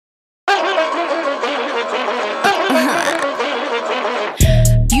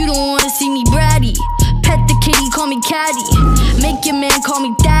your man call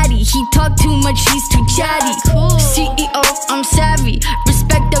me daddy. He talk too much, he's too chatty. CEO, I'm savvy.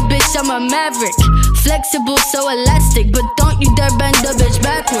 Respect the bitch, I'm a maverick. Flexible, so elastic, but don't you dare bend the bitch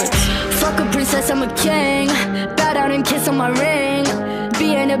backwards. Fuck a princess, I'm a king. Bow down and kiss on my ring.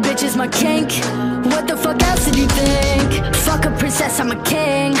 Being a bitch is my kink. What the fuck else did you think? Fuck a princess, I'm a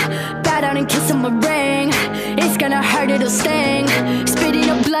king. Bow down and kiss on my ring. It's gonna hurt, it'll sting. Spitting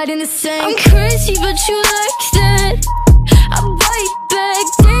up blood in the sink. I'm crazy, but you like that. I bite back,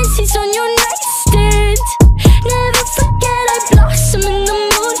 dances on your nightstand. Never forget I blossom in the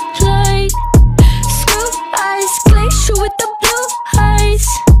moonlight. Screw eyes, glacier with the blue eyes.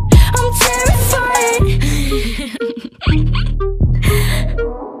 I'm terrified.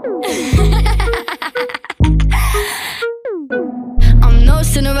 I'm no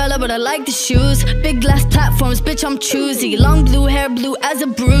Cinderella, but I like the shoes. Big glass platforms, bitch, I'm choosy. Long blue hair, blue as a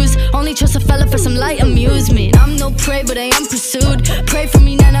bruise. Only trust a fella for some light amusement. I'm no prey, but I am pursued. Pray for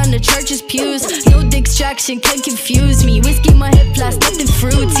me, not on the church's pews. No distraction can confuse me. Whiskey, my hip flask, nothing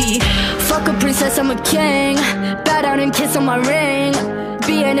fruity. Fuck a princess, I'm a king. Bow down and kiss on my ring.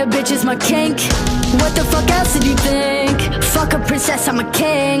 Being a bitch is my kink. What the fuck else did you think? Fuck a princess, I'm a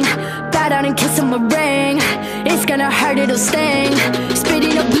king. Bow down and kiss on my ring. It's gonna hurt, it'll sting.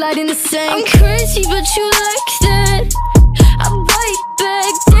 Spitting up blood in the sink. I'm crazy, but you like